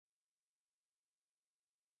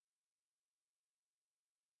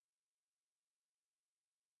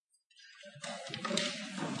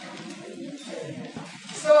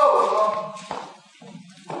So,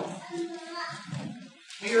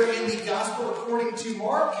 we are in the Gospel according to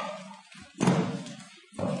Mark.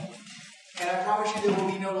 And I promise you there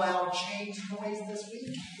will be no loud change noise this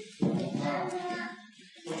week.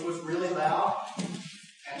 Which was really loud.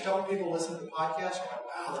 And a couple people listen to the podcast are like,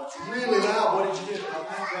 wow, that's really loud. What did you do? I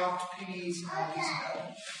dropped pennies on his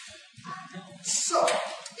head. So,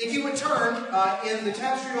 if you would turn in the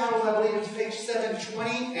Tapestry Bible, I believe it's page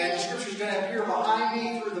 720, and the scripture is going to appear behind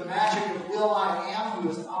me through the magic of Will I Am, who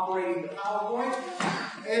is operating the PowerPoint.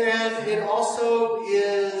 And it also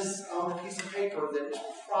is on a piece of paper that is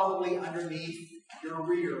probably underneath your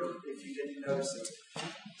reader, if you didn't notice it.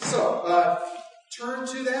 So, turn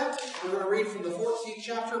to that. We're going to read from the 14th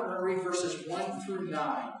chapter. We're going to read verses 1 through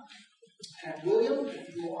 9. And William,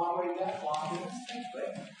 if you will operate that clock. Thanks,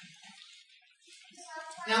 buddy.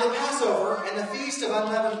 Now the Passover and the Feast of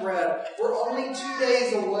Unleavened Bread were only 2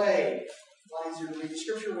 days away. It's a lot easier to read the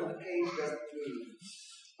scripture when the page doesn't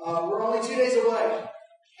move. We're only 2 days away.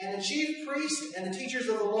 And the chief priests and the teachers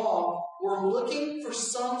of the law were looking for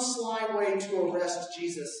some sly way to arrest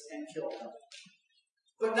Jesus and kill him.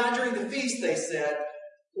 But not during the feast, they said,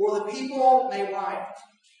 or the people may riot.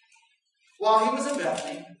 While he was in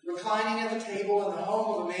Bethany, reclining at the table in the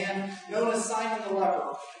home of a man known as Simon the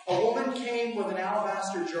leper, a woman came with an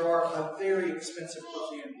alabaster jar of very expensive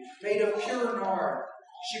perfume, made of pure nard.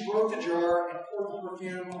 She broke the jar and poured the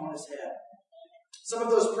perfume on his head. Some of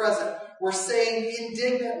those present were saying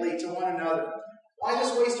indignantly to one another, "Why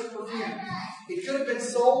this waste of perfume? It could have been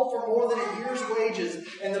sold for more than a year's wages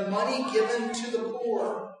and the money given to the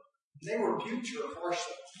poor." They rebuked her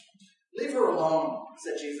harshly. "Leave her alone,"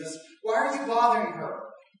 said Jesus. "Why are you bothering her?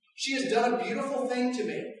 She has done a beautiful thing to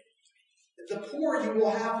me. The poor you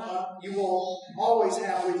will always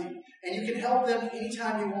have with you, and you can help them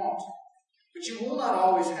anytime you want. But you will not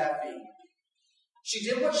always have me. She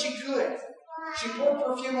did what she could. She poured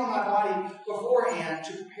perfume on my body beforehand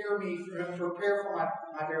to prepare for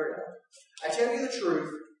my burial. I tell you the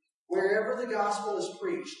truth, wherever the gospel is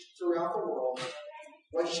preached throughout the world,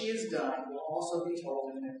 what she has done will also be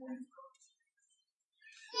told in memory of her."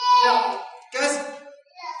 Now, guys,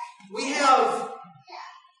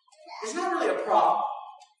 it's not really a problem.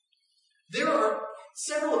 There are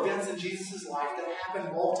several events in Jesus' life that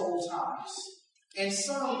happen multiple times. And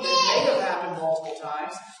some that may have happened multiple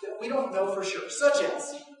times that we don't know for sure. Such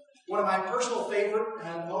as, one of my personal favorite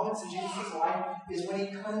moments in Jesus' life is when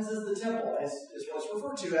he cleanses the temple, as what it's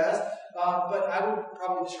referred to as. But I would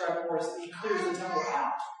probably describe it more as he clears the temple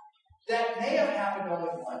out. That may have happened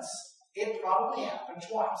only once. It probably happened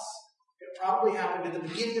twice. It probably happened at the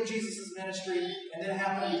beginning of Jesus' ministry, and then it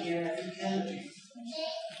happened again at the end of Jesus' ministry.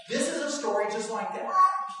 This is a story just like that.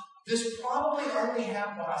 This probably only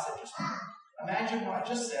happened, what I said just now. Imagine what I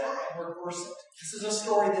just said and reverse it. This is a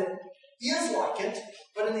story that is like it,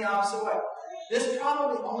 but in the opposite way. This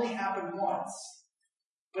probably only happened once,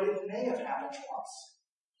 but it may have happened twice.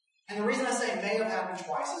 And the reason I say it may have happened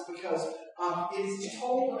twice is because it is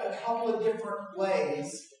told a couple of different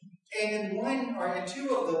ways. And in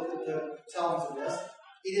two of the tellings of this,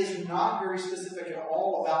 it is not very specific at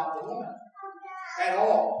all about the woman. At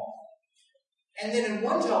all. And then in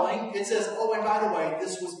one telling, it says, "Oh, and by the way,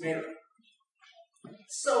 this was Mary."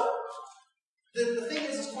 So, the thing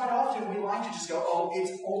is quite often we like to just go, "Oh,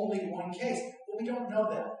 it's only one case." But we don't know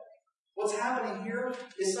that. What's happening here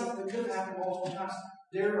is something that could have happened multiple times.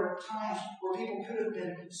 There are times where people could have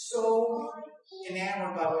been so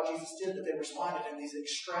enamored by what Jesus did that they responded in these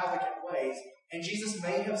extravagant ways. And Jesus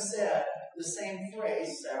may have said the same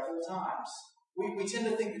phrase several times. We tend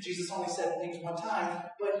to think that Jesus only said things one time,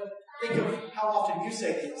 but think of how often you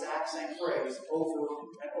say the exact same phrase over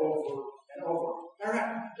and over and over. All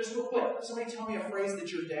right, just real quick, somebody tell me a phrase that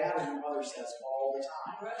your dad or your mother says all the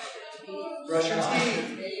time. Brush your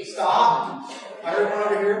teeth. Stop. I heard one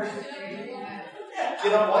over here.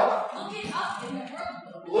 Get up what?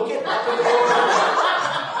 Look it up in the door.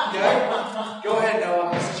 Okay? Go ahead,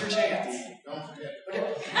 Noah. This is your chance. Don't forget.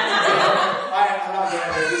 Okay? I'm not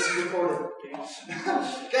going to. This is recorded.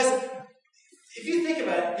 Guys, if you think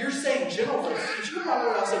about it, you're saying general phrases, but you can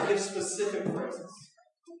probably also give specific phrases.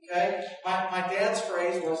 Okay? My dad's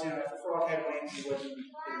phrase was, if a frog had wings, he wouldn't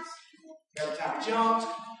his every time he jumped.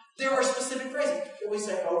 There are specific phrases that we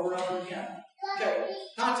say over and over again. Okay,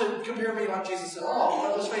 not to compare me like Jesus at all,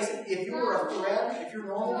 but let's face it, if you were a thread, if you're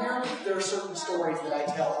normal here, there are certain stories that I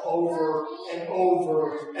tell over and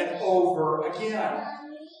over and over again.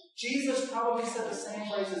 Jesus probably said the same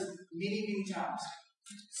phrases many, many times.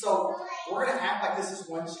 So we're going to act like this is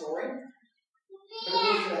one story, but it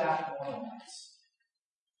really could have happened more than once.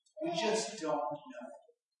 We just don't know.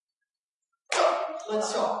 So,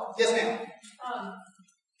 let's talk. Yes, ma'am.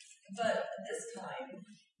 But this time...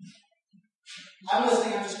 I'm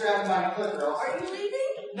listening. I'm just grabbing my clicker. Are you leaving?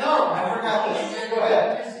 No, I forgot this. Go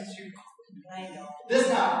ahead. I know. This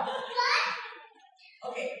time.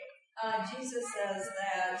 Okay. Jesus says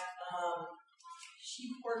that she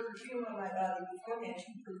poured perfume on my body beforehand.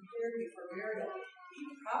 She prepared me for burial. He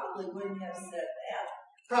probably wouldn't have said that.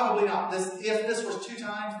 Probably not. If this was 2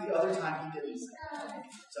 times, the other time he didn't say it.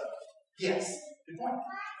 So, yes. Good point.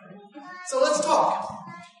 So let's talk.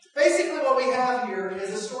 Basically what we have here is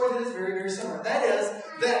a story that is very, very similar. That is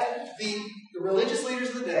that the religious leaders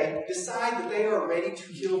of the day decide that they are ready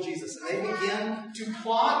to kill Jesus. And they begin to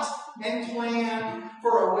plot and plan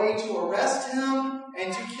for a way to arrest him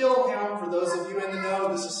and to kill him. For those of you in the know,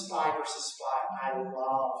 this is spy versus spy. I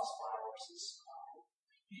love spy versus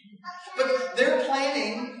spy. But they're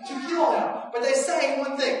planning to kill him. But they say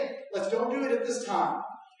one thing. Let's don't do it at this time.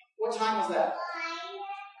 What time was that?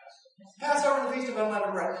 Passover and the Feast of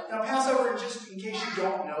Unleavened Bread. Now, Passover, just in case you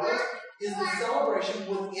don't know it, is the celebration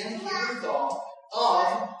within Hebrew thought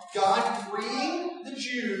of God freeing the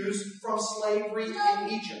Jews from slavery in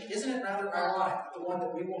Egypt. Isn't it rather ironic that the one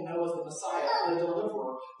that we will know as the Messiah, the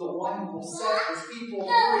deliverer, the one who will set his people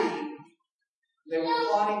free, they were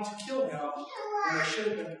plotting to kill him, and they should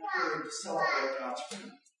have been preparing to celebrate God's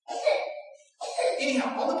freedom.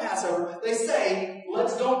 Anyhow, on the Passover, they say,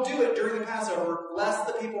 let's don't do it during the Passover, lest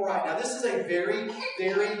the people riot. Now, this is a very,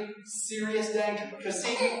 very serious danger. Because,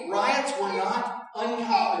 see, riots were not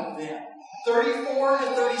uncommon then. 34 to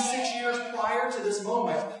 36 years prior to this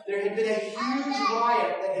moment, there had been a huge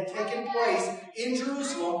riot that had taken place in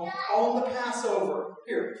Jerusalem on the Passover.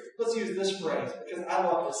 Here, let's use this phrase, because I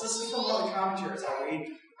love this. This is from one of the commentaries I read.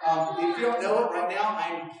 If you don't know it right now,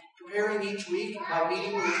 I'm preparing each week by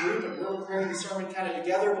meeting with a group, and we're preparing the sermon kind of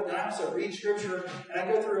together, but then I also read Scripture, and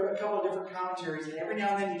I go through a couple of different commentaries, and every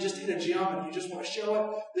now and then you just hit a gem, and you just want to show it.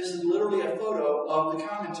 This is literally a photo of the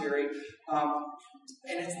commentary, and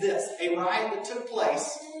it's this: a riot that took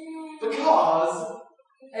place because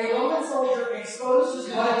a Roman soldier exposed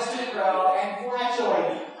his buttocks to the crowd and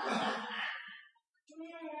flatulated.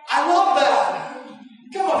 I love that!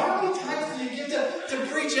 Come on, how many times do you get to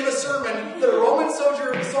preach in a sermon that a Roman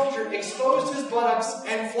soldier exposed his buttocks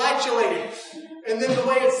and flatulated? And then the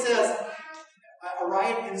way it says, a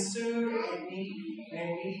riot ensued and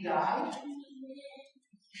he died.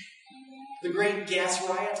 The great gas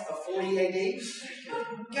riot of 40 AD.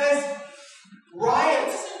 Guys,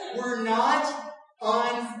 riots were not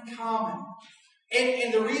uncommon.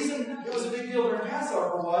 And the reason it was a big deal during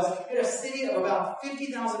Passover was in a city of about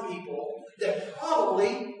 50,000 people that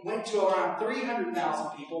probably went to around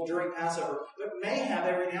 300,000 people during Passover, but may have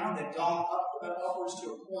every now and then gone upwards to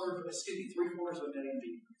 3/4 of a million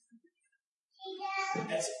people.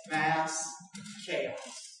 That's mass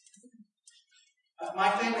chaos. My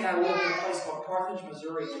family and I lived in a place called Carthage,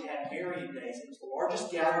 Missouri that had Marian Days. It was the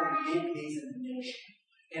largest gathering of Vietnamese in the nation.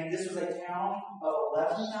 And this was a town of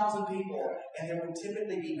 11,000 people, and there would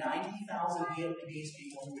typically be 90,000 Vietnamese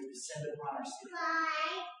people who would descend upon our city.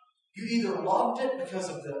 You either loved it because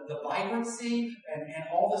of the vibrancy and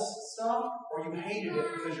all this stuff, or you hated it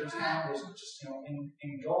because your town was just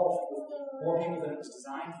engulfed with more people than it was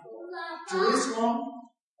designed for. Jerusalem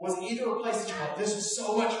was either a place that you're like, this is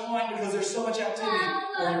so much fun because there's so much activity,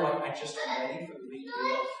 or you're like, I just am waiting for the week to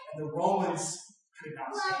go. And the Romans could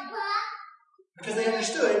not stand it. Because they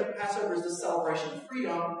understood Passover is the celebration of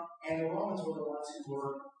freedom, and the Romans were the ones who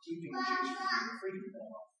were keeping the Jews from freedom.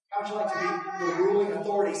 How would you like to be the ruling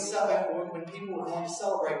authority when people were going to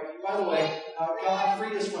celebrate? By the way, God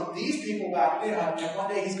freed us from these people back then, and one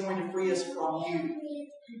day He's going to free us from you.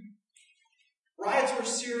 Riots were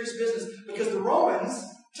serious business because the Romans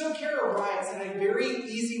took care of riots in a very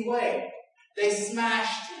easy way. They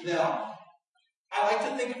smashed them. I like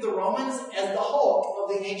to think of the Romans as the Hulk of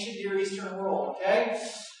the ancient Near Eastern world, okay?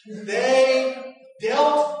 They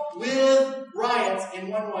dealt with riots in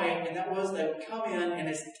one way, and that was they would come in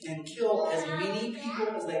and kill as many people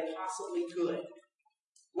as they possibly could.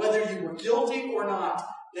 Whether you were guilty or not,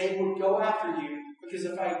 they would go after you, because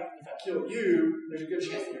if I kill you, there's a good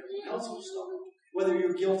chance that everyone else will stop, whether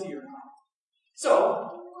you're guilty or not.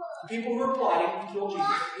 So, people who were plotting to kill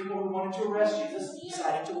Jesus, people who wanted to arrest Jesus,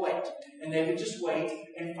 decided to wait. And they would just wait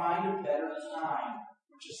and find a better time.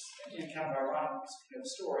 Which is, again, kind of ironic in the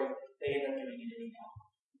story. They end up doing it anyhow.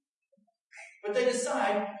 But they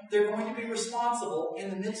decide they're going to be responsible in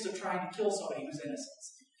the midst of trying to kill somebody who's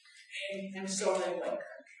innocent. And so they wait.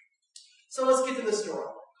 So let's get to the story.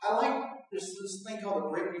 I like there's this thing called the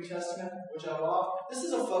Great New Testament, which I love. This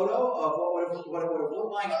is a photo of what it would have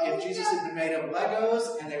looked like if Jesus had been made of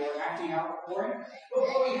Legos and they were acting out recording. But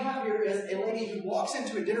what we have here is a lady who walks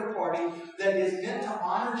into a dinner party that is meant to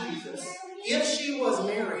honor Jesus. If she was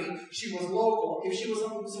Mary, she was local. If she was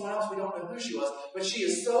someone else, we don't know who she was. But she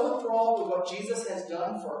is so enthralled with what Jesus has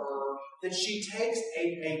done for her that she takes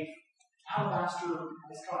a alabaster,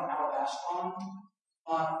 it's called an alabastron,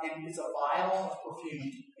 and it's a vial of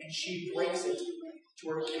perfume, and she breaks it to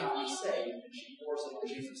where it cannot be saved, and she pours it on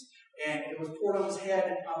Jesus. And it was poured on his head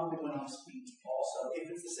and probably went on his feet also. If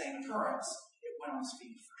it's the same occurrence, it went on his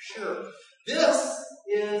feet for sure. This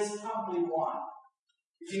is probably why.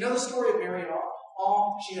 If you know the story of Mary at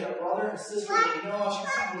all, she had a brother and a sister. We know she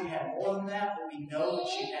probably had more than that, but we know that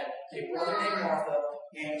she had a brother named Martha.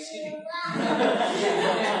 And, excuse me.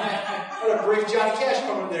 What a brief Johnny Cash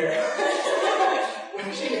moment there.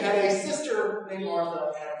 When she had a sister named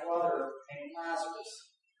Martha and a brother named Lazarus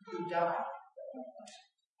who died.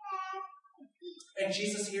 And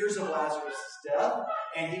Jesus hears of Lazarus' death,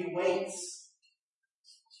 and he waits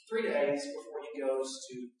 3 days before he goes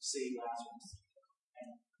to see Lazarus.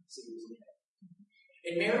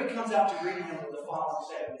 And Mary comes out to greet him with the following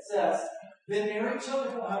statement. It says, then Mary took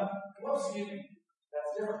excuse me.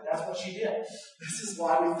 That's different. That's what she did. This is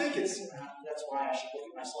why we think it's, that's why I should look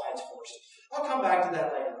at my slides first. I'll come back to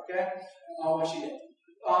that later, okay? What she did.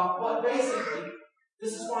 But basically,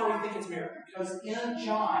 this is why we think it's Mary. Because in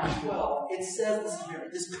John 12, it says this is Mary.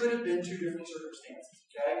 This could have been two different circumstances,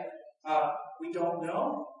 okay? We don't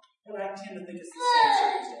know, but I tend to think it's the same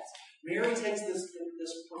circumstance. Mary takes this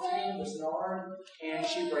perfume, this nard, and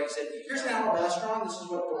she breaks it. Here's an alabastron. This is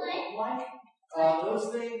what it would look like.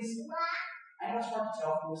 Those things, I know it's hard to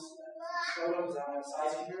tell from this photo because I don't have a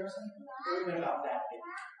size comparison. It would have been about that big.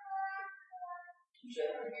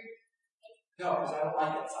 No, because I don't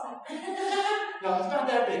like that size. No, it's not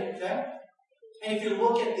that big, okay? And if you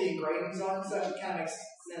look at the engravings on it, such, it kind of makes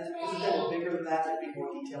sense. Because if they were bigger than that, there'd be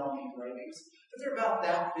more detail on the engravings. But they're about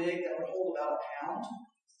that big, that would hold about a pound.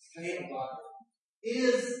 It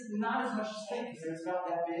is not as much as think, because it's about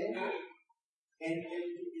that big. And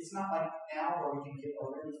it's not like now where we can get a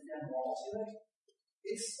really thin wall to it.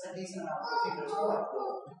 It's a decent amount of perfume, but it's more like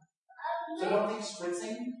gold. So don't think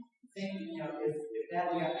spritzing. Think, if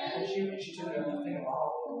Natalie got mad at you and she took a thing of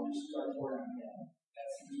olive oil and just started pouring it in. That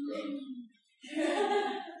seems great.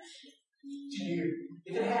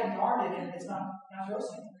 If it had nard in it, it's not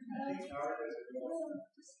roasting.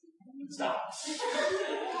 Stop.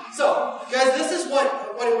 So, guys, this is what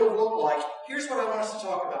it would look like. Here's what I want us to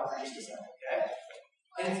talk about for just a second, okay?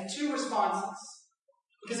 And it's two responses.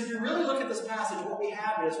 Because if you really look at this passage, what we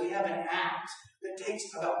have is we have an act that takes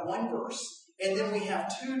about one verse, and then we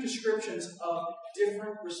have two descriptions of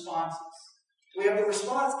different responses. We have the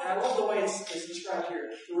response, and I love the way it's described here,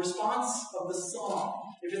 the response of the song.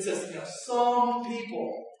 If it says, some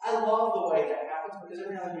people, I love the way that happens, because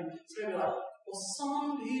every now and then it's going to be like, well,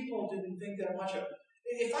 some people didn't think that much of it.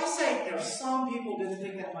 If I say, some people didn't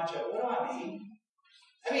think that much of it, what do I mean?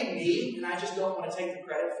 I mean me, and I just don't want to take the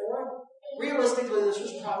credit for it. Realistically, this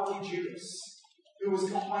was probably Judas who was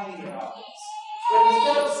complaining about this. But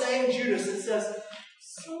instead of saying Judas, it says,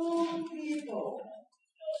 some people.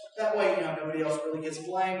 That way, nobody else really gets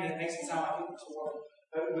blamed, and it makes it sound like it was horrible.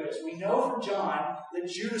 But we know from John that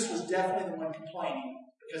Judas was definitely the one complaining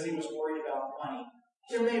because he was worried about money.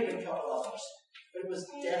 There may have been a couple others, but it was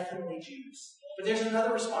definitely Judas. But there's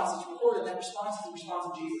another response that's recorded, and that response is the response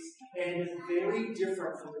of Jesus. And it is very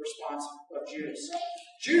different from the response of Judas.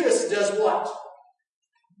 Judas does what?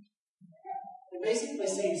 They basically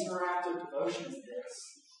say his her act of devotion is this.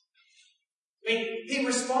 I mean, he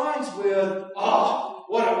responds with,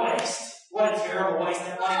 what a waste. What a terrible waste.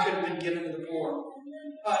 That money could have been given to the poor.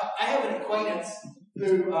 I have an acquaintance who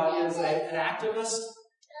is an activist,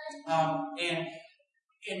 and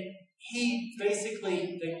he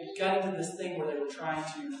basically, they got into this thing where they were trying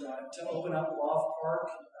to open up Love Park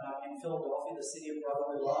in Philadelphia, the city of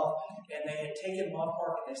brotherly love, and they had taken Love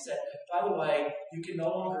Park and they said, by the way, you can no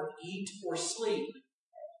longer eat or sleep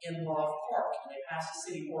in Love Park. And they passed a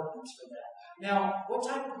city ordinance for that. Now, what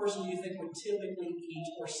type of person do you think would typically eat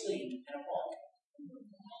or sleep in a park?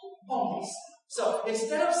 Homeless. So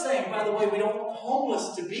instead of saying, by the way, we don't want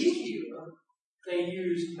homeless to be here, they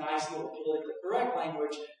use nice little politically correct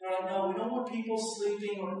language. They're like, no, we don't want people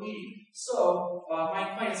sleeping or eating. So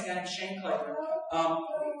my acquaintance, guy named Shane Clayton,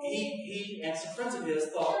 he and some friends of his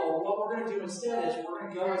thought, well, what we're going to do instead is we're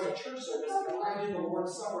going to go as a church service and we're going to do the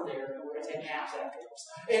Lord's Supper there, and we're going to take naps afterwards.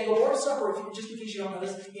 And the Lord's Supper, just in case you don't know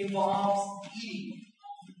this, involves eating.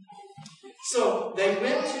 So they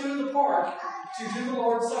went to the park, to do the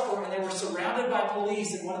Lord's Supper, and they were surrounded by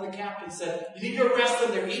police, and one of the captains said, "You need to arrest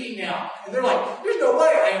them, they're eating now." And they're like, "There's no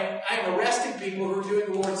way I am arresting people who are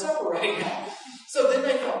doing the Lord's Supper right now." So then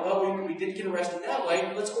they thought, well, we didn't get arrested that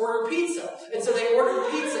way, let's order pizza. And so they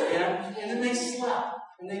ordered pizza in, and then they slept.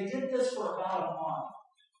 And they did this for about a month.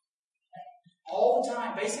 All the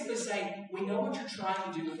time, basically saying, we know what you're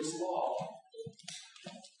trying to do with this law.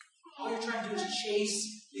 All you're trying to do is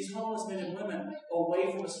chase these homeless men and women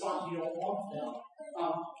away from a spot you don't want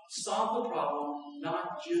them. Solve the problem,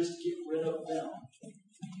 not just get rid of them.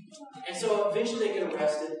 And so eventually they get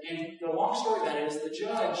arrested, and the long story of that is the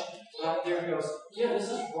judge there goes, yeah, this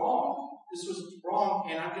is wrong. This was wrong,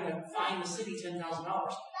 and I'm going to fine the city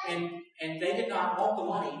 $10,000. And they did not want the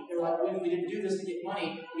money. They were like, we didn't do this to get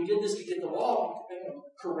money. We did this to get the law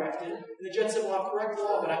corrected. And the judge said, well, I'll correct the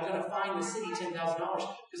law, but I'm going to fine the city $10,000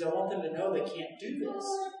 because I want them to know they can't do this.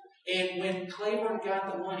 And when Claiborne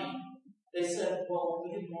got the money, they said, well,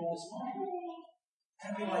 we didn't want this money.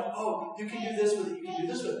 And be like, oh, you can do this with it, you can do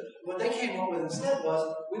this with it. What they came up with instead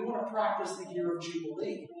was, we want to practice the year of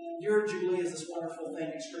Jubilee. The year of Jubilee is this wonderful thing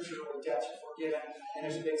in Scripture where debts are forgiven, and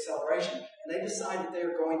there's a big celebration. And they decided they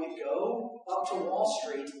were going to go up to Wall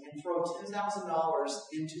Street and throw $10,000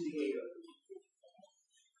 into the air.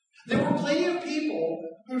 There were plenty of people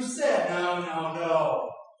who said, no.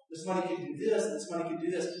 This money could do this, and this money could do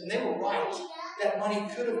this. And they were right. That money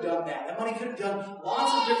could have done that. That money could have done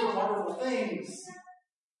lots of different wonderful things.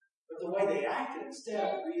 But the way they acted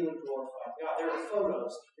instead really glorified God. There are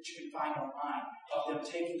photos that you can find online of them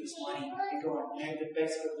taking this money and going, and they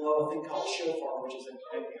basically blow a thing called a shofar, which is a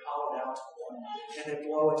hollowed out one. And they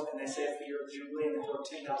blow it, and they say it's the year of Jubilee, and they throw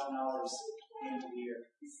 $10,000 into the air.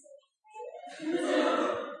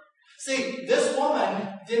 See, this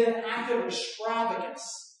woman did an act of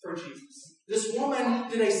extravagance for Jesus. This woman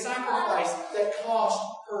did a sacrifice that cost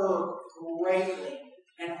her greatly.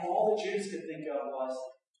 And all that Judas could think of was,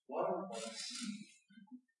 what a waste.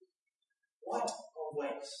 What a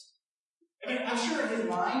waste. I mean, I'm sure in his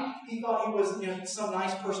mind, he thought he was some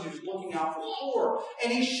nice person who was looking out for the poor.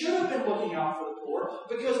 And he should have been looking out for the poor,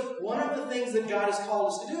 because one of the things that God has called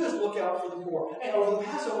us to do is look out for the poor. And over the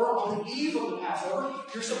Passover, on the eve of the Passover,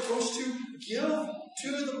 you're supposed to give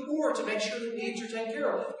to the poor to make sure that needs are taken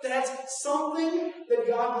care of. That's something that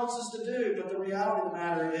God wants us to do. But the reality of the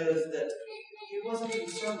matter is that he wasn't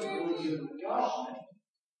concerned with really doing what God wanted.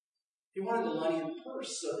 He wanted the money in the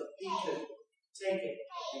purse so that he could take it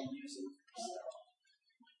and use it for himself.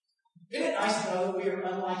 Isn't it nice to know that we are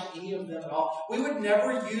unlike any of them at all? We would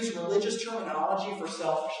never use religious terminology for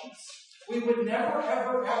selfishness. We would never,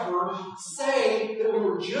 ever, ever say that we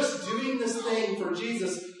were just doing this thing for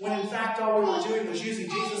Jesus when in fact all we were doing was using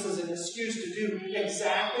Jesus as an excuse to do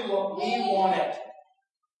exactly what we wanted.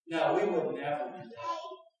 No, we would never do that.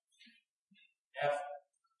 Ever.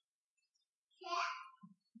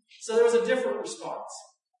 So there was a different response.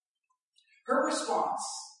 Her response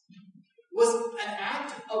was an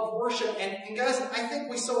act of worship. And guys, I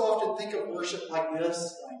think we so often think of worship like this,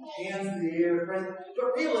 like hands in the air,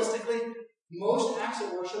 but realistically, most acts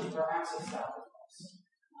of worship are acts of sacrifice.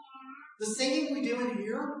 The singing we do in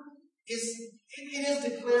here is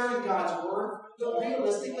declaring God's word, but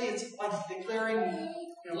realistically, it's like declaring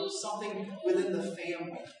something within the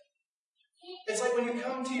family. It's like when you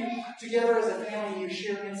come together as a family and you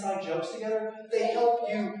share inside jokes together, they help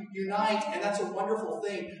you unite, and that's a wonderful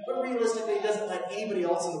thing. But realistically, it doesn't let anybody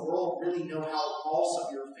else in the world really know how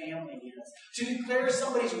awesome your family is. To declare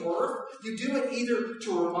somebody's worth, you do it either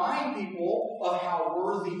to remind people of how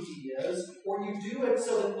worthy he is, or you do it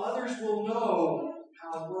so that others will know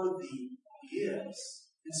how worthy he is.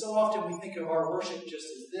 And so often we think of our worship just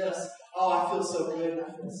as this, oh, I feel so good, I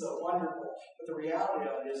feel so wonderful. But the reality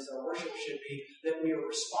of it is our worship should be that we are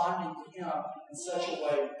responding to him in such a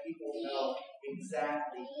way that people know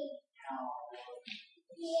exactly how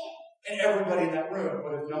worthy. And everybody in that room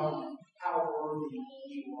would have known how worthy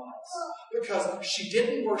he was. Because she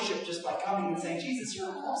didn't worship just by coming and saying, Jesus,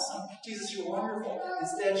 you're awesome. Jesus, you're wonderful.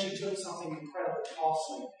 Instead, she took something incredibly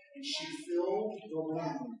costly and she filled the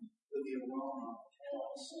room with the aroma.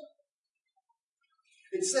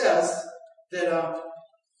 It says that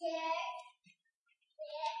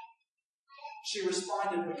she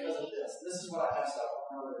responded because of this. This is what I messed up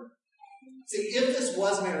on earlier. See, if this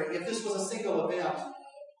was Mary, if this was a single event,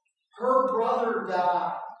 her brother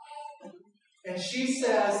died. And she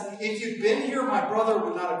says, if you'd been here, my brother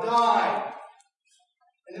would not have died.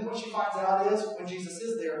 And then what she finds out is, when Jesus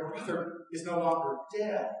is there, her brother is no longer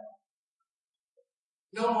dead.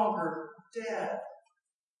 No longer dead.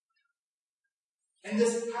 And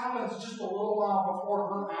this happens just a little while before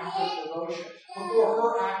her act of devotion, before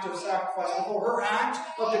her act of sacrifice, before her act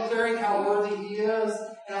of declaring how worthy he is.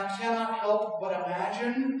 And I cannot help but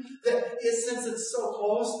imagine that since it's so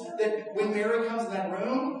close, that when Mary comes in that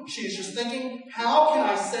room, she's just thinking, how can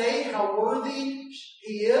I say how worthy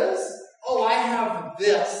he is? Oh, I have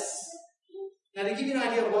this. Now, to give you an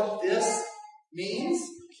idea of what this means,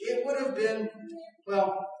 it would have been,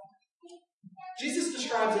 well, Jesus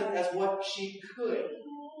describes it as what she could.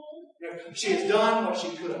 She has done what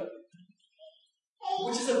she could.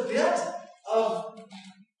 Which is a bit of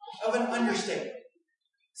an understatement.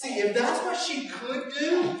 See, if that's what she could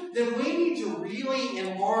do, then we need to really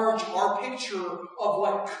enlarge our picture of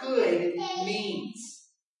what could means.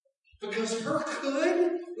 Because her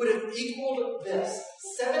could would have equaled this,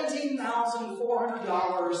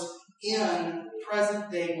 $17,400 in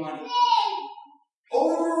present-day money.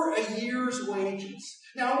 Over a year's wages.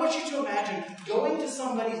 Now, I want you to imagine going to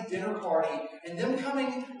somebody's dinner party and them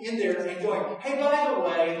coming in there and going, hey, by the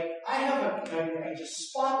way, I have a just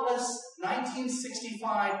spotless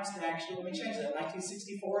 1965, actually, let me change that,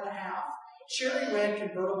 1964 and a half, cherry red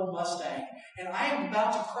convertible Mustang, and I am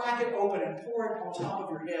about to crack it open and pour it on top of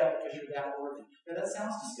your head because you're that worthy. Now, that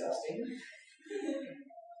sounds disgusting.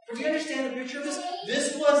 But do you understand the picture of this? This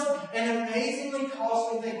was an amazingly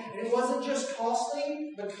costly thing. And it wasn't just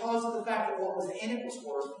costly because of the fact that what was in it was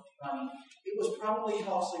worth money. It was probably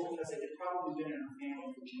costly because it had probably been in her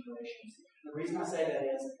family for generations. And the reason I say that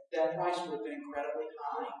is that price would have been incredibly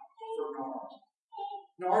high for nard.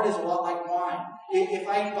 Nard is a lot like wine. If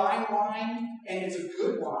I buy wine and it's a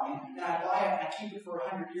good wine, and I buy it and I keep it for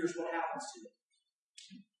 100 years, what happens to it?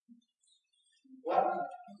 What?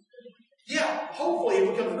 Yeah, hopefully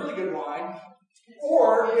it becomes really good wine,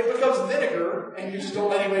 or it becomes vinegar, and you just don't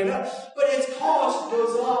let anybody know. But its cost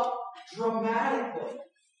goes up dramatically.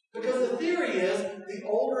 Because the theory is, the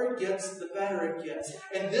older it gets, the better it gets.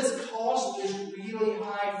 And this cost is really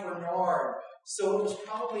high for nard. So it was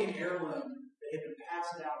probably an heirloom that had been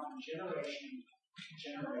passed down from generation to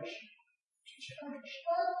generation to generation.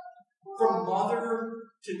 From mother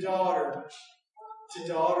to daughter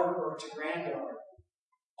or to granddaughter.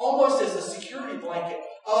 Almost as a security blanket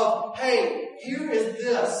of, hey, here is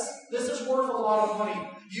this. This is worth a lot of money.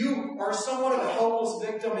 You are somewhat of a helpless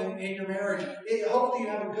victim in your marriage. Hopefully you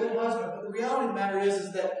have a good husband. But the reality of the matter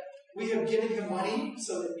is that we have given him money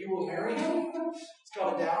so that you will marry him. It's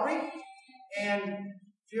called a dowry. And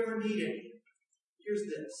if you ever need it, here's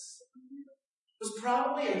this. It was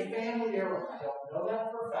probably a family heirloom. I don't know that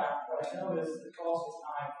for a fact. What I know is the cost was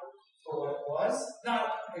high for what it was. Not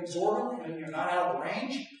exorbitant, and not out of the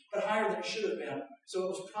range, but higher than it should have been. So it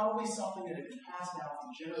was probably something that had been passed down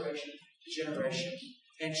from generation to generation.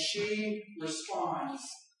 And she responds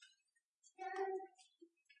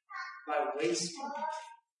by wasting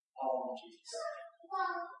all on Jesus.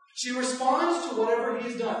 She responds to whatever he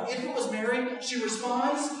has done. If it was Mary, she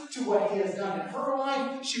responds to what he has done in her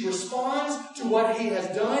life. She responds to what he has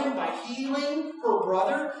done by healing her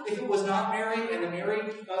brother. If it was not Mary, and the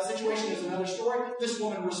Mary situation is another story, this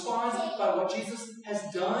woman responds by what Jesus has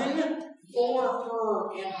done for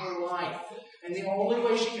her in her life. And the only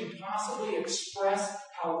way she can possibly express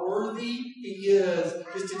how worthy he is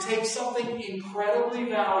to take something incredibly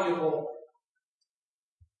valuable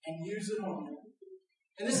and use it on him.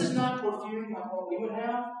 And this is not perfume like what we would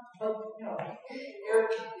have, but,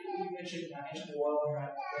 Eric, you mentioned oil,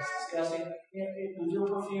 right? That's disgusting. With your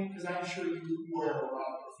perfume, because I'm sure you wear a lot of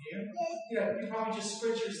perfume, you probably just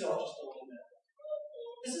spritz yourself just a little bit.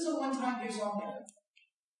 This is a one-time use only.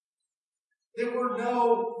 There were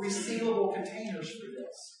no resealable containers for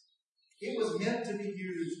this. It was meant to be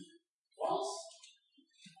used once.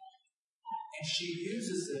 And she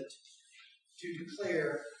uses it to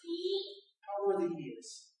declare how worthy he is.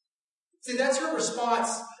 See, that's her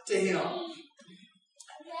response to him.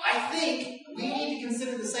 I think we need to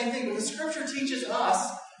consider the same thing, because Scripture teaches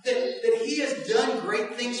us that he has done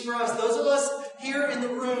great things for us. Those of us here in the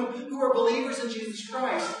room who are believers in Jesus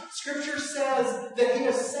Christ, Scripture says that he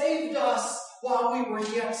has saved us while we were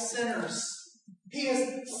yet sinners. He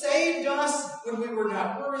has saved us when we were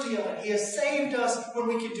not worthy of it. He has saved us when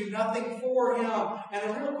we could do nothing for him. And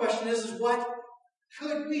the real question is what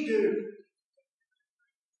could we do?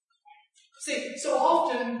 See, so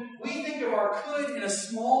often we think of our could in a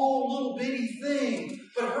small little bitty thing,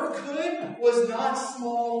 but her could was not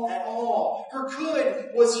small at all. Her could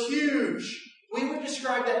was huge. We would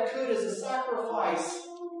describe that could as a sacrifice.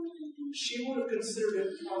 She would have considered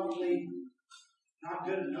it probably not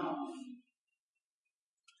good enough.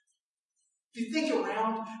 If you think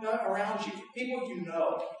around you, people you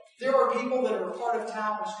know, there are people that are a part of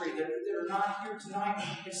Tapestry that are not here tonight,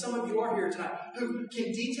 and some of you are here tonight, who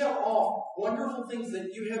can detail off wonderful things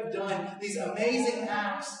that you have done, these amazing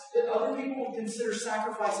acts that other people would consider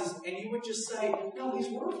sacrifices, and you would just say, no, he's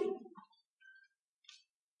worthy.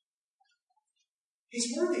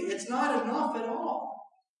 He's worthy. It's not enough at all.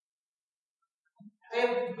 I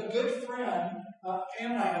have a good friend,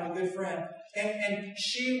 Pam and I have a good friend, and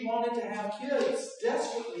she wanted to have kids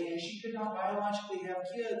desperately, and she could not biologically have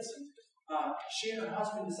kids. She and her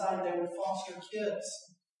husband decided they would foster kids.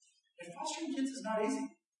 And fostering kids is not easy.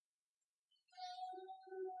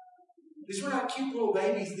 These were not cute little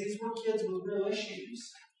babies. These were kids with real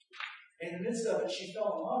issues. And in the midst of it, she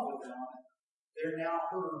fell in love with them. They're now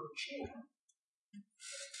her children.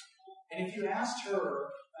 And if you asked her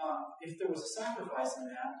if there was a sacrifice in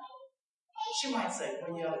that, she might say,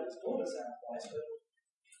 well, yeah, there was a little sacrifice, but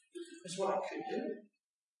it's what I could do.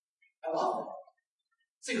 I love it.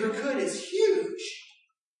 See, her good is huge.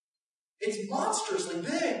 It's monstrously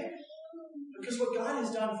big. Because what God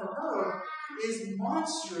has done for her is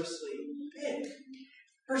monstrously big.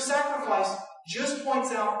 Her sacrifice just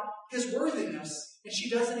points out his worthiness, and she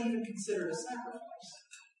doesn't even consider it a sacrifice.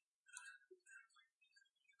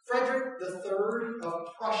 Frederick III of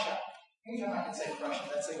Prussia. Anytime I can say Prussia,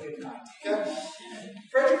 that's a good night. Okay?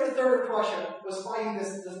 Frederick III of Prussia was fighting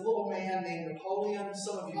this little man named Napoleon.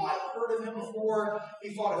 Some of you might have heard of him before.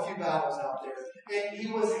 He fought a few battles out there. And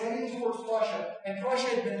he was heading towards Prussia. And Prussia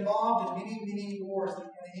had been involved in many, many wars.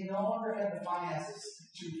 And he no longer had the finances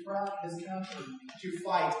to prep his country to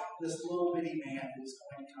fight this little bitty man who was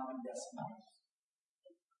going to come and decimate.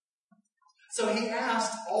 So he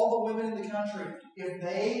asked all the women in the country if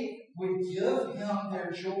they would give him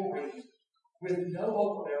their jewelry with no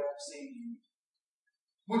hope of ever seeing you.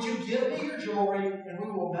 Would you give me your jewelry and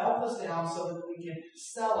we will melt this down so that we can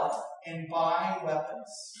sell it and buy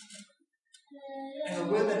weapons? And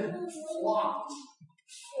the women flocked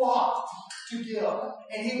to give.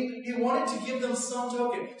 And he wanted to give them some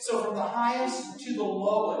token. So from the highest to the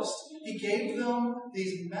lowest, he gave them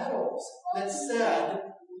these medals that said,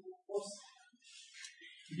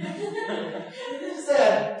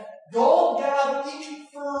 said, Gold gab ich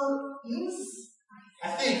für uns.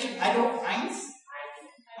 Eisen.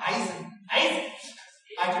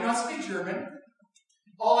 I do not speak German.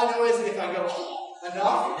 All I know is that if I go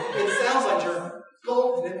enough, it sounds like German.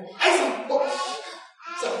 Gold, and then Eisen.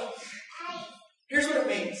 So, here's what it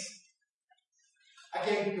means. I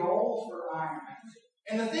gave gold for iron.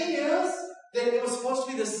 And the thing is, that it was supposed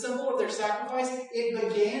to be the symbol of their sacrifice. It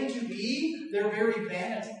began to be their very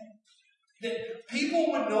vanity. That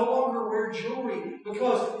people would no longer wear jewelry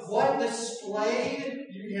because what displayed,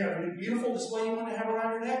 the beautiful display you want to have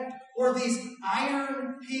around your neck, were these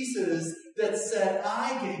iron pieces that said,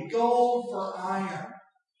 I gave gold for iron.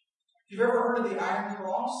 You've ever heard of the Iron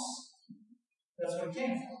Cross? That's what it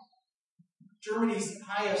came from. Germany's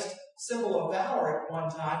highest symbol of valor at one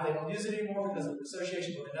time. They don't use it anymore because of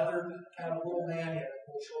association with another kind of little man. He had a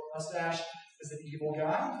little short mustache. Is an evil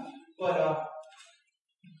guy. But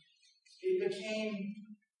it became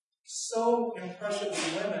so impressive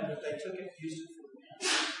to women that they took it and used it for men.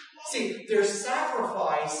 See, their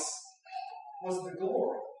sacrifice was the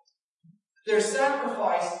glory. Their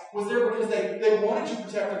sacrifice was there because they wanted to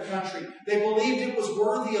protect their country. They believed it was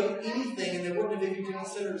worthy of anything, and they wouldn't have even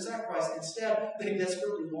considered a sacrifice. Instead, they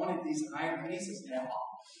desperately wanted these iron pieces now.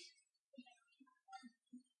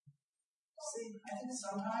 See, I think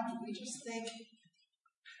sometimes we just think,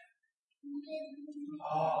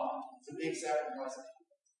 it's a big sacrifice,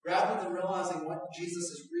 rather than realizing what Jesus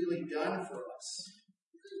has really done for us.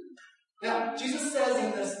 Now, Jesus says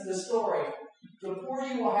in this story, the poor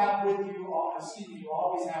you will have with you, you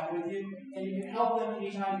always have with you, and you can help them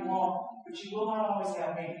anytime you want, but you will not always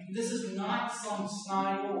have me. This is not some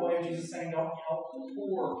snide little way of Jesus saying, don't help the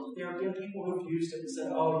poor. There have been people who have used it and said,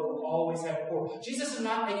 you'll always have the poor. Jesus is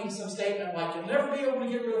not making some statement like, you'll never be able to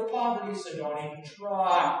get rid of poverty, so don't even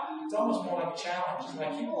try. It's almost more like a challenge. It's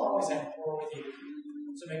like, you will always have the poor with you,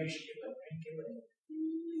 so maybe you should give it.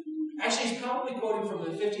 Actually, he's probably quoting from the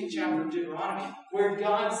 15th chapter of Deuteronomy, where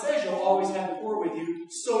God says you'll always have the poor with you.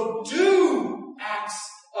 So do acts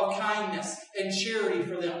of kindness and charity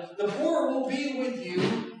for them. The poor will be with you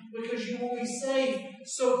because you will be safe.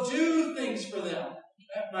 So do things for them.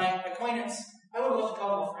 My acquaintance, I would love to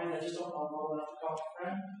call him a friend. I just don't know well enough to call him a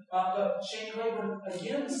friend. But Shane Claiborne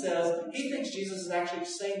again says he thinks Jesus is actually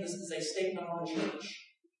saying this as a statement on the church.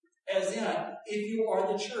 As in, if you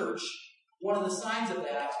are the church, one of the signs of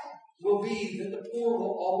that will be that the poor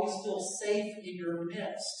will always feel safe in your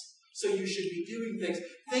midst. so you should be doing things.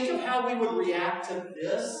 Think of how we would react to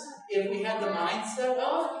this if we had the mindset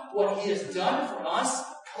of what He has done for us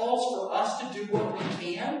calls for us to do what we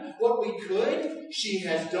can, what we could. She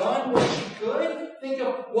has done what she could. Think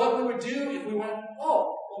of what we would do if we went,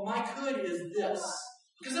 oh, well, my could is this.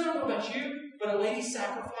 Because I don't know about you, but a lady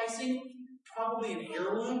sacrificing probably an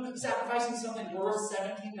heirloom, sacrificing something worth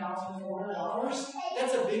 $17,400,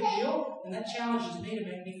 that's a big deal. And that challenges me to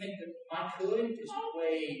make me think that my could is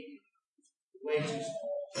way too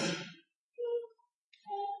small.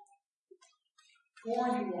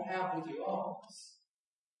 Poor you will have with your alms.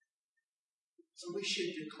 So we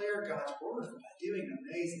should declare God's word by doing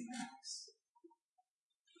amazing acts.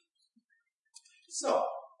 So,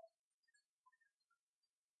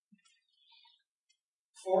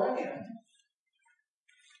 before I end,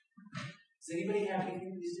 does anybody have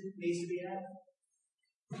anything that needs to be added?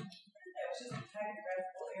 That was just a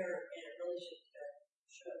typographical error, and it really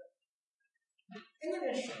should. Isn't that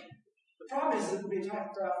interesting? The problem is it would be a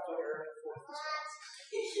typographical error in the fourth response.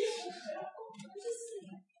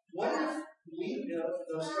 What if we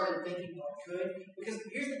started thinking what could? Because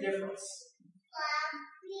here's the difference.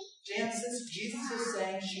 Jan, since Jesus is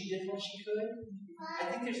saying she did what she could, I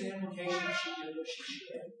think there's an implication that she did what she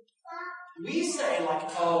should. We say, like,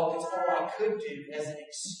 oh, it's all I could do as an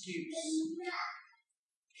excuse.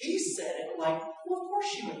 He said it like, well, of course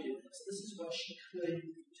she would do this. This is what she could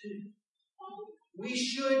do. We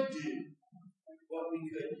should do what we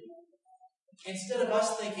could do. Instead of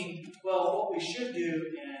us thinking, well, what we should do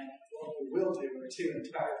and what we will do are two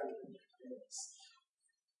entirely different things.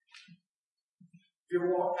 If you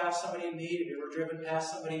ever walked past somebody in need, if you ever driven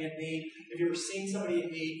past somebody in need, if you ever seen somebody in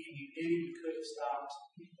need and you knew you could have stopped,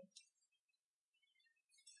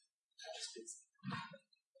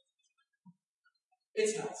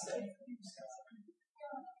 it's not safe.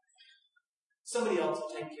 Somebody else will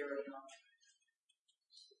take care of it.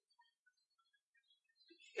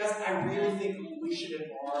 Guys, I really think we should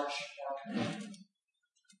enlarge our could.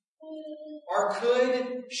 Our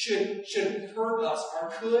could should hurt us. Our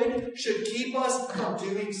could should keep us from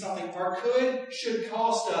doing something. Our could should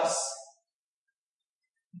cost us.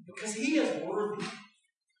 Because He is worthy.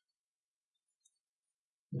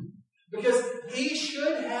 Because He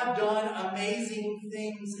should have done amazing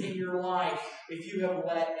things in your life if you have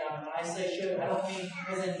let down. When I say should, I don't mean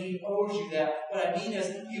as in He owes you that. What I mean is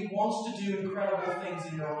He wants to do incredible things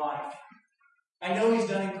in your life. I know He's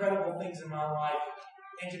done incredible things in my life.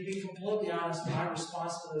 And to be completely honest, my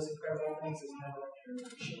response to those incredible things is never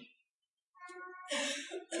appreciation.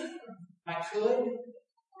 My could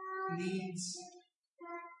needs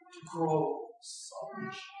to grow so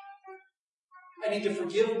much. I need to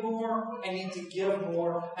forgive more. I need to give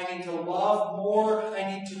more. I need to love more.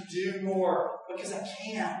 I need to do more because I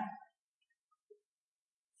can.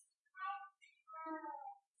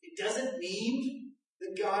 It doesn't mean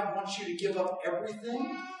that God wants you to give up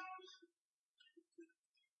everything.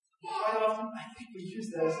 Quite often, I think we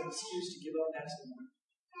use that as an excuse to give up next to Him.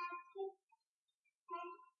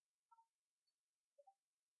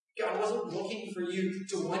 God wasn't looking for you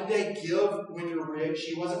to one day give when you're rich.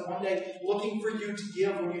 He wasn't one day looking for you to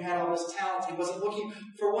give when you had all this talent. He wasn't looking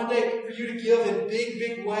for one day for you to give in big,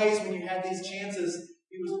 big ways when you had these chances.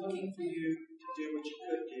 He was looking for you to do what you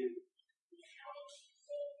could do.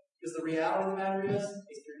 Because the reality of the matter is,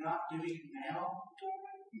 if you're not doing it now,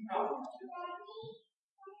 you probably won't do it.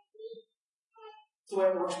 That's the way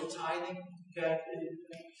it works with tithing. Okay?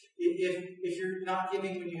 If you're not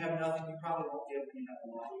giving when you have nothing, you probably won't give when you have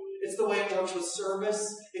a lot. It's the way it works with service.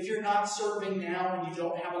 If you're not serving now and you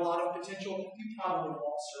don't have a lot of potential, you probably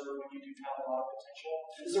won't serve when you do have a lot of potential.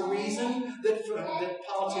 There's a reason that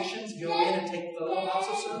politicians go in and take photo ops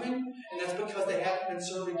of serving, and that's because they haven't been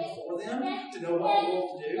serving before them to know what the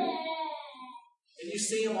world to do. And you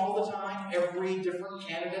see them all the time, every different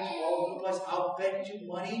candidate all over the place. I'll bet you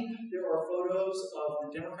money there are photos of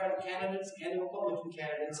the Democratic candidates and the Republican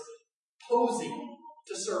candidates posing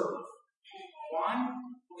to serve. Why?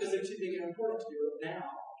 Because they're too big and important to do it now.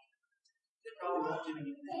 They probably won't do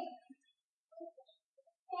anything.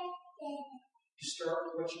 You start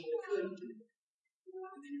with what you could do,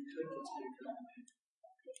 and then your could gets bigger.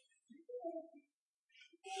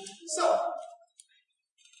 So,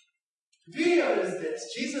 the beauty of it is this.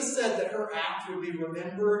 Jesus said that her act would be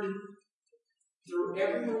remembered through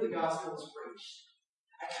everywhere the gospel was preached.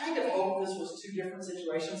 I kind of hope this was two different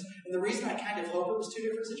situations. And the reason I kind of hope it was two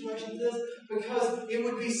different situations is because it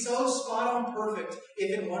would be so spot on perfect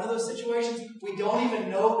if in one of those situations we don't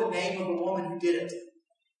even know the name of the woman who did it.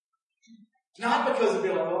 Not because it'd be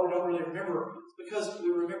like, oh, we don't really remember. It's because we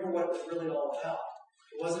remember what it was really all about.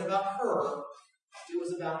 It wasn't about her. It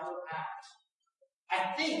was about her act.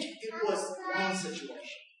 I think it was one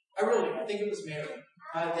situation. I really do. I think it was Mary.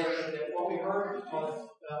 That what we heard on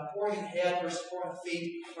pouring in the head versus pouring in the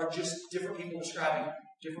feet are just different people describing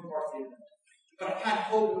different parts of the event. But I kind of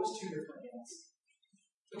hope it was two different events.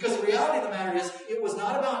 Because the reality of the matter is, it was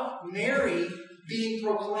not about Mary being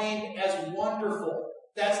proclaimed as wonderful.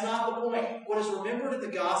 That's not the point. What is remembered in the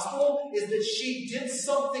gospel is that she did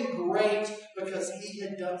something great because he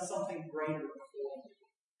had done something greater before.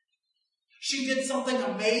 She did something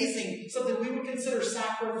amazing, something we would consider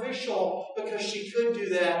sacrificial, because she could do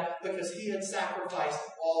that because he had sacrificed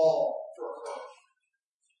all for her.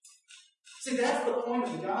 See, that's the point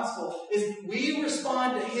of the gospel, is we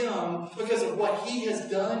respond to him because of what he has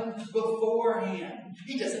done beforehand.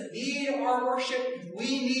 He doesn't need our worship. We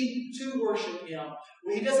need to worship him.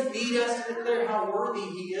 He doesn't need us to declare how worthy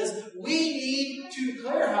he is. We need to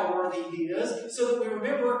declare how worthy he is so that we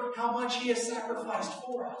remember how much he has sacrificed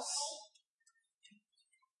for us.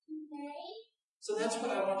 So that's what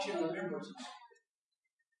I want you to remember tonight.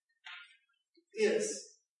 Is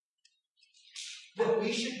that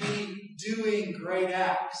we should be doing great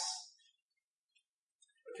acts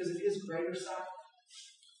because of his greater sacrifice.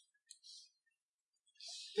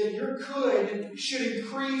 That your good should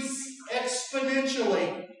increase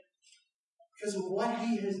exponentially because of what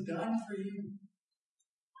he has done for you.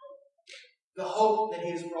 The hope that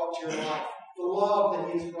he has brought to your life. The love that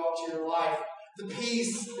he has brought to your life. The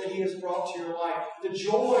peace that he has brought to your life. The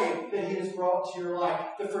joy that he has brought to your life.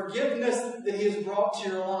 The forgiveness that he has brought to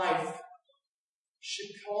your life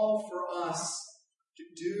should call for us to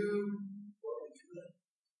do what we could.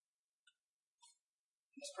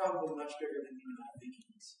 It's probably much bigger than you and I think it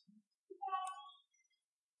is.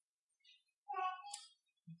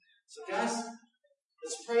 So guys,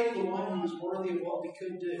 let's pray to the one who is worthy of what we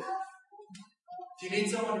could do. If you need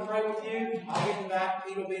someone to pray with you, I'll be in the back.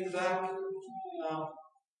 Pete will be in the back.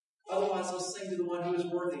 Otherwise, let's sing to the one who is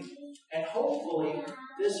worthy. And hopefully,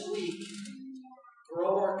 this week,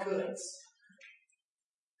 grow our coulds.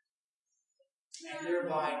 And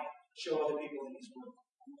thereby show other people that he's worthy.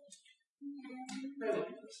 Pray with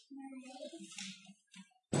me, please.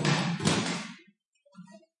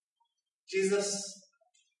 Jesus,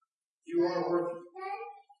 you are worthy.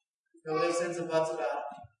 No ifs, ands, and buts about it.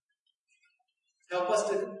 Help us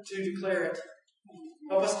to declare it.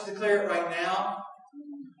 Help us to declare it right now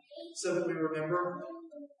so that we remember.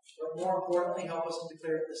 But more importantly, help us to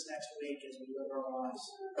declare it this next week as we live our lives.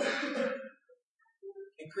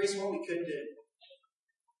 Increase what we could do.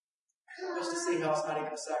 Help us to see how it's not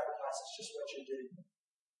even a sacrifice, it's just what you do.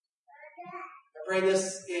 I pray this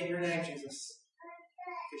in your name, Jesus,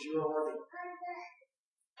 because you are worthy.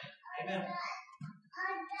 Amen.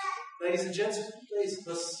 Ladies and gents, please,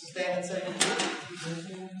 let's stand and say